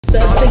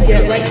Sub to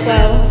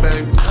Getlikequell.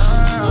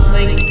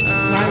 Like,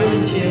 my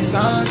religion.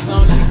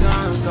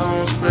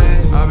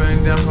 I've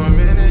been there for a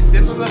minute.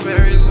 This was a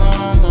very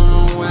long,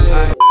 long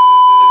way.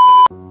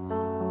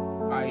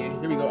 Alright, yeah,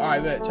 here we go.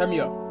 Alright, bet. Check me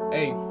up.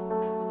 Hey,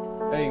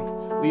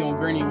 we on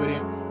Granny with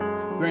it.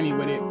 Granny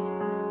with it.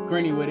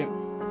 Granny with it.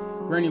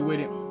 Granny with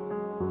it.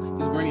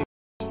 This Granny.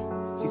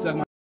 She sucked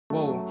my.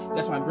 Whoa,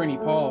 that's my Granny.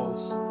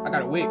 Pause. I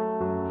got a wick.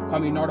 Call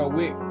me Nardo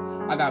Wick.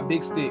 I got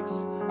big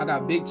sticks. I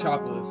got big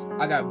choppers.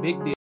 I got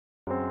big dick.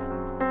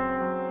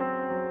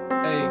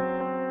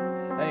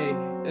 Hey,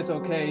 it's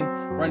okay.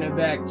 Run it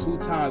back 2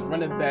 times.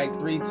 Run it back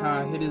 3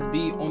 times. Hit this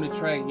beat on the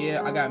track.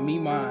 Yeah, I got me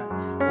mine.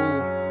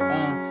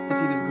 Ooh, you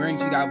see this Granny?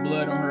 She got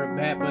blood on her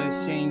back, but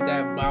she ain't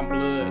that bomb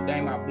blood. That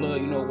ain't my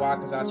blood. You know why?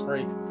 Cause I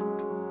spray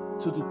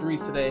 2 to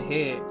 3s to the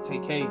head.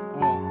 Take K. I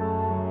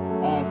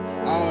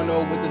don't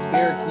know what this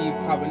bear keep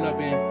popping up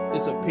and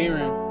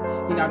disappearing.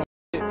 He not on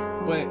shit,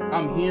 but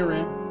I'm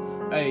hearing.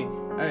 Hey,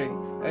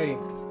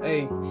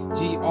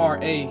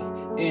 G-R-A-N-N-Y.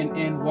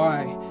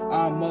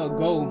 I'ma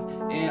go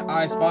and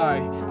I spy.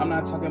 I'm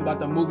not talking about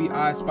the movie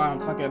I Spy. I'm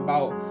talking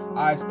about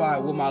I Spy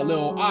with my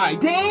little eye.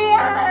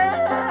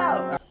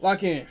 Damn!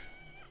 Lock in.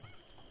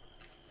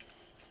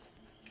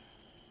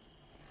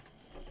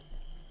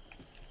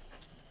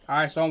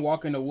 Alright, so I'm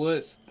walking the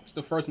woods. It's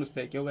the first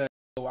mistake. Yo,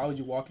 why would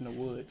you walk in the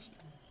woods?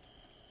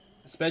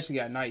 Especially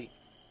at night.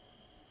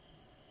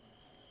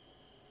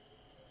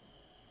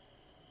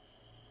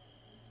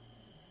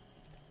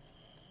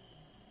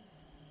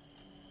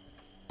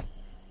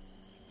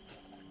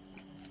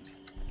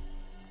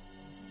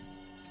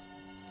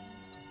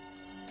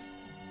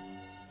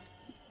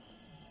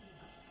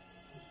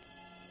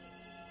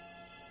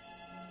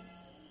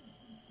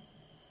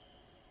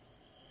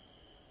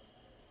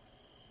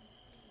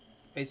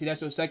 Hey, see,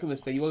 that's your second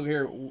mistake. You over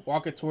here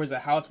walking towards a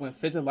house when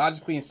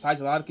physiologically and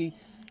psychologically,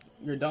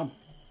 you're dumb.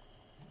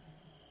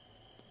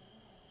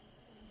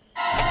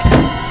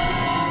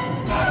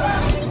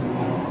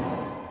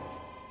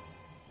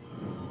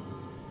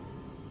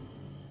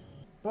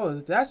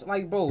 Bro, that's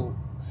like, bro.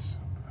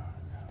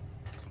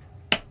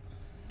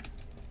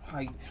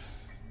 Like,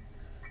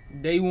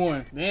 day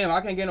 1. Damn,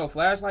 I can't get no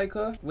flashlight,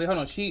 cuh. Wait, hold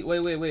on.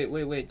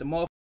 Wait. The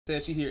motherfucker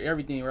said she hear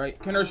everything, right?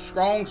 Can her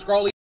strong,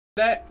 scrawly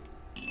that?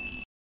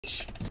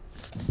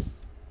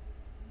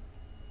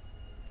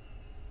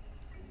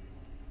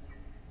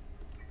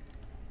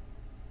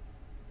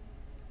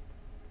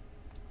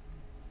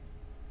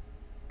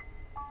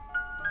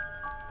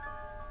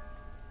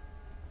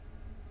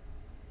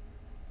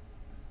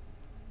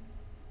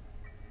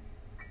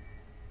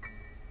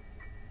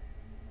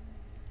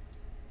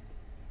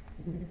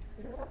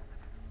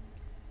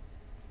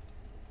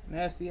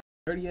 Nasty ass,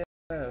 dirty ass,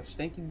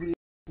 stinky booty ass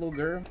little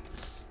girl.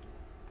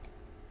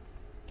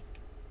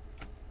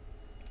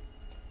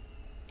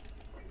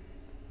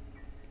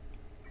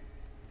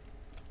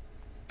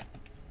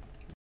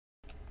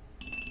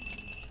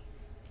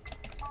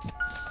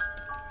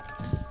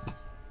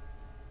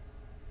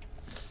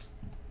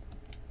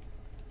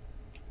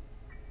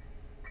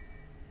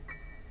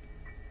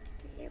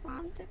 Do you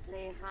want to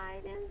play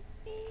hide and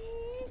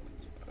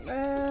seek?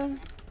 Man.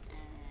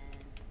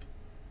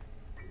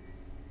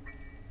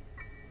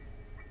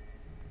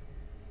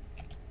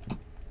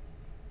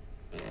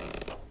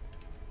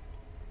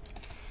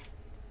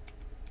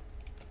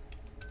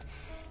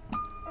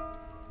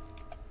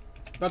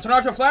 Now turn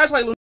off your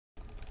flashlight, little.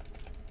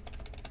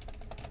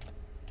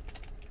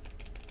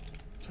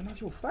 Turn off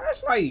your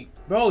flashlight.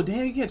 Bro,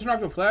 damn, you can't turn off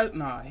your flash.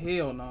 Nah,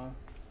 hell no.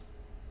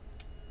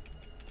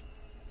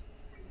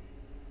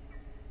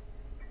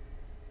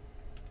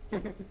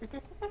 Hold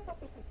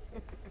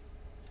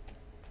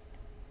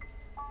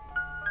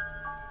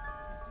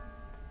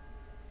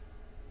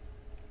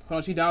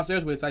on, she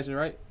downstairs with Tyson,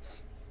 right?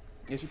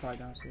 Yeah, she probably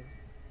downstairs.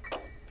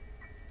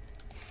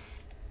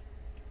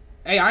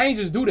 Hey, I ain't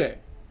just do that.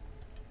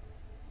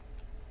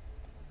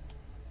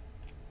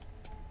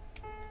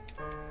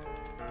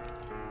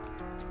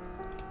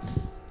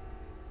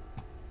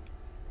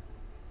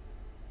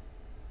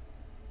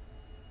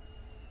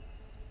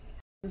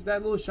 It's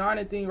that little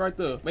shining thing right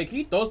there. Wait, can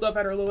you throw stuff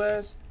at her little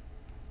ass?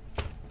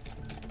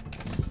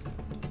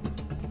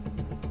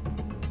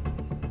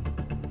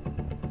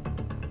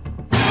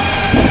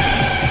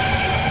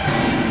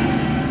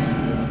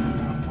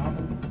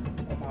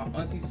 My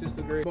auntie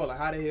sister grade. Bro, like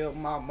how the hell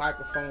my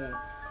microphone,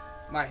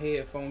 my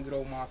headphone get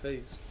over my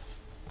face?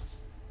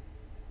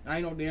 I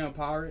ain't no damn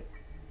pirate.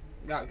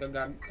 Got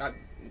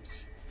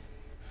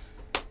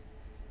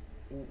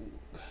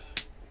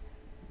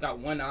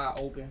one eye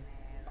open.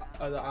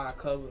 Other eye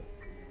covered.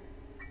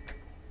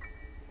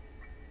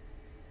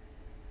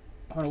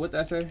 Hold on, what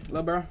that say,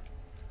 lil' bro?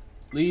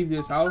 Leave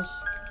this house.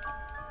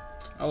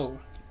 Oh,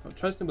 don't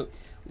trust him. But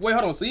wait,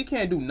 hold on. So you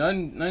can't do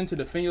nothing to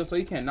defend yourself. So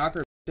you can't knock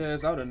her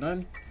ass out or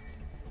nothing.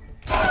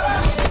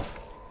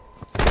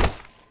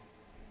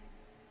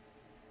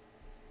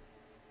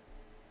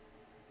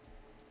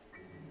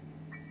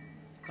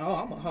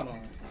 Oh, hold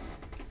on.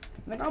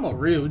 Like I'm a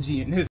real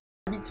G in this.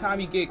 Every time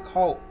you get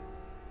caught,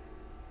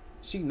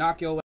 she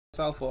knock your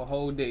out for a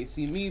whole day.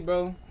 See me,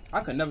 bro, I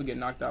could never get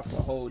knocked out for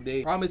a whole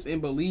day. Promise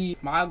and believe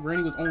my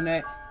granny was on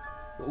that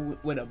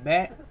with a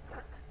bat.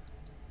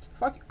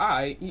 Fuck,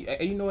 alright,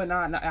 you know what?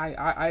 Nah,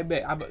 I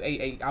bet.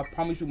 I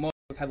promise you,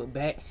 motherfuckers have a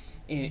bat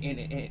and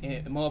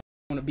motherfuckers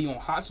wanna be on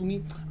hots with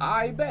me.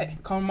 I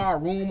bet. Come in my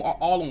room,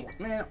 all on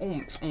man,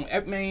 on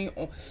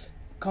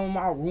come in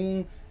my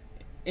room,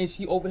 and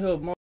she over here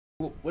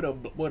with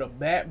a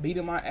bat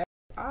beating my ass.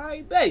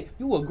 I bet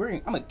you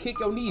agree. I'ma kick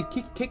your knees,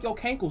 kick your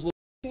cankles.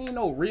 She ain't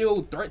no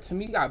real threat to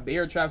me. She got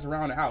bear traps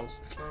around the house.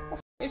 What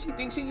the f she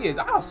thinks she is?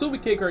 I'll super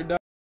kick her down.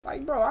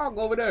 Like, bro, I'll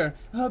go over there.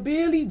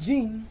 Billie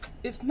Jean,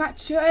 it's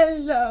not your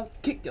love.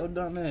 Kick your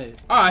dumb ass.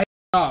 Alright,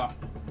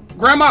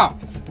 Grandma,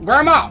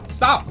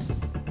 stop.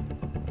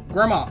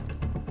 Grandma,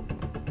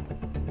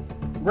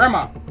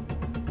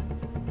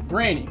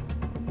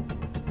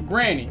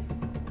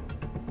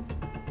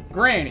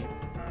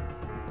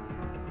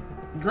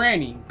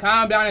 Granny,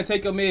 calm down and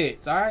take your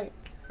meds, alright?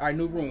 Alright,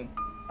 new room.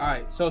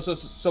 Alright,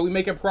 so we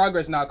making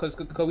progress now, cause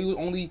we was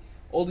only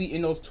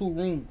in those 2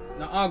 rooms.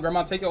 Nuh-uh,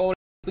 Grandma, take your old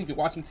sleep and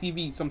watch some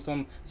TV, some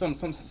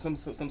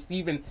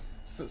Stephen,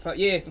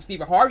 yeah, some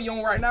Stephen Harvey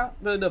on right now.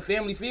 The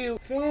Family Feud.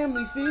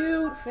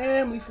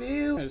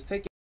 Just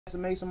take your ass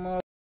and make some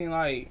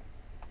like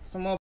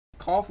some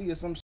coffee or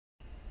some.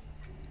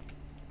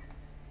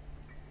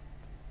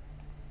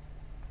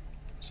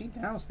 She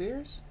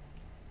downstairs.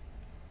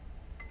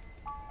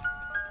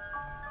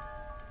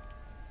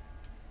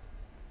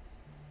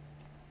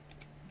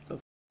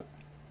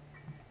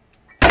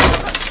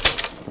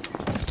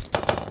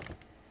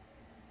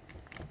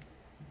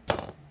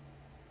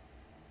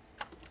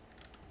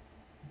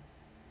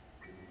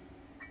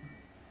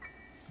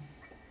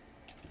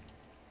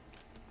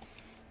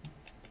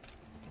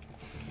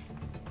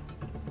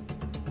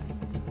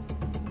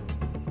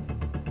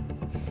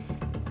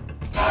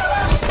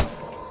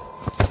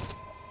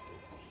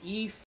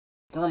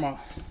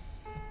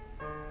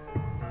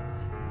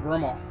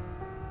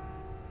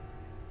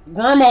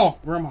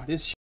 Grandma,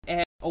 this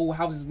ass old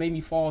houses made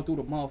me fall through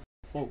the motherfucking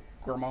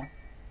floor.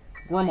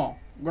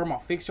 Grandma,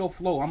 fix your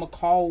floor. I'ma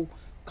call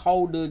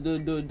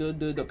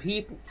the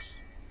peoples.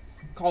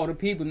 Call the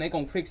people and they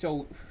gonna fix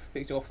your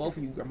floor for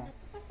you, Grandma.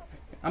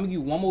 I'm gonna give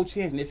you one more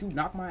chance, and if you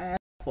knock my ass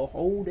for a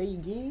whole day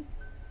again,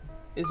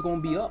 it's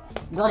gonna be up.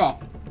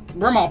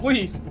 Grandma,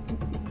 please.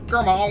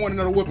 Grandma, I don't want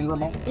another whipping,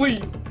 Grandma.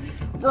 Please.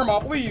 Grandma,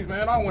 please,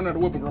 man. I don't want another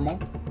whipping, Grandma.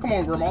 Come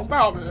on, Grandma.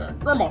 Stop it.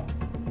 Grandma.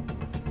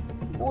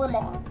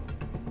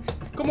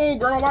 Come on,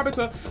 Grandma. Wipe it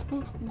to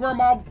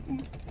Grandma.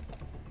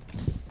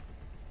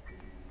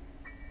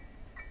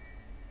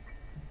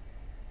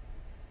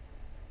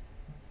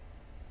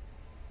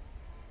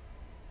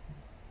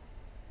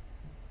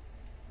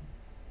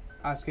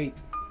 I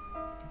escaped.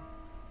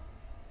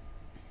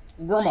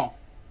 Grandma.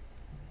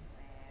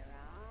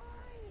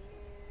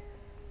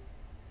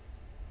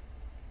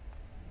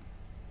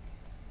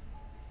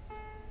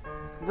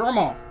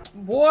 Grandma,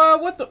 boy,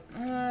 what the?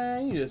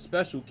 You need a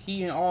special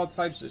key and all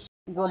types of shit.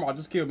 Grandma,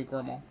 just kill me,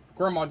 Grandma.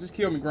 Grandma, just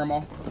kill me,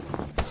 Grandma.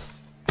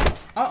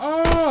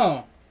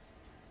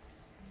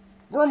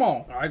 Grandma.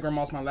 All right,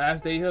 Grandma, it's my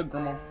last day here,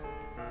 Grandma.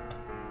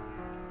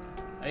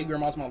 Hey,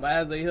 Grandma, it's my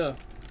last day here.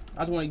 I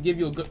just want to give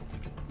you a good...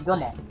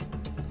 Grandma.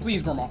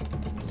 Please, Grandma.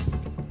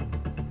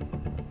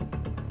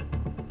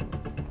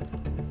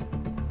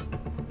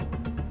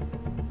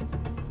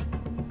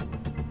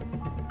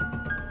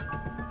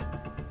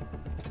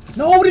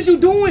 No, what is you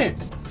doing?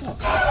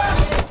 Fuck.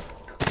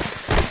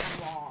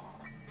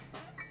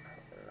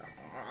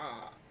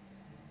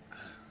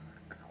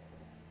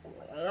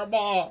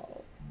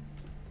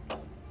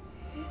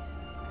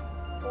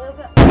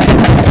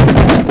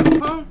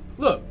 Huh?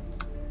 Look.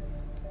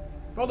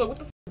 Bro, look, what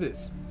the f is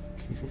this?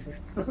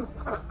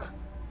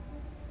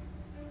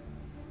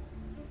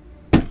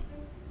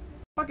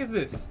 Fuck is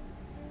this?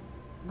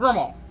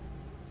 Grandma.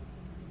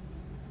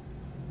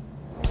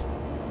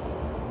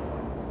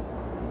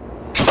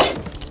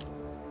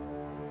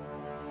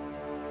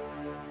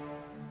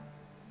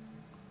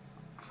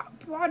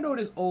 I know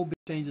this old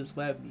bitch ain't just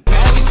slapped me.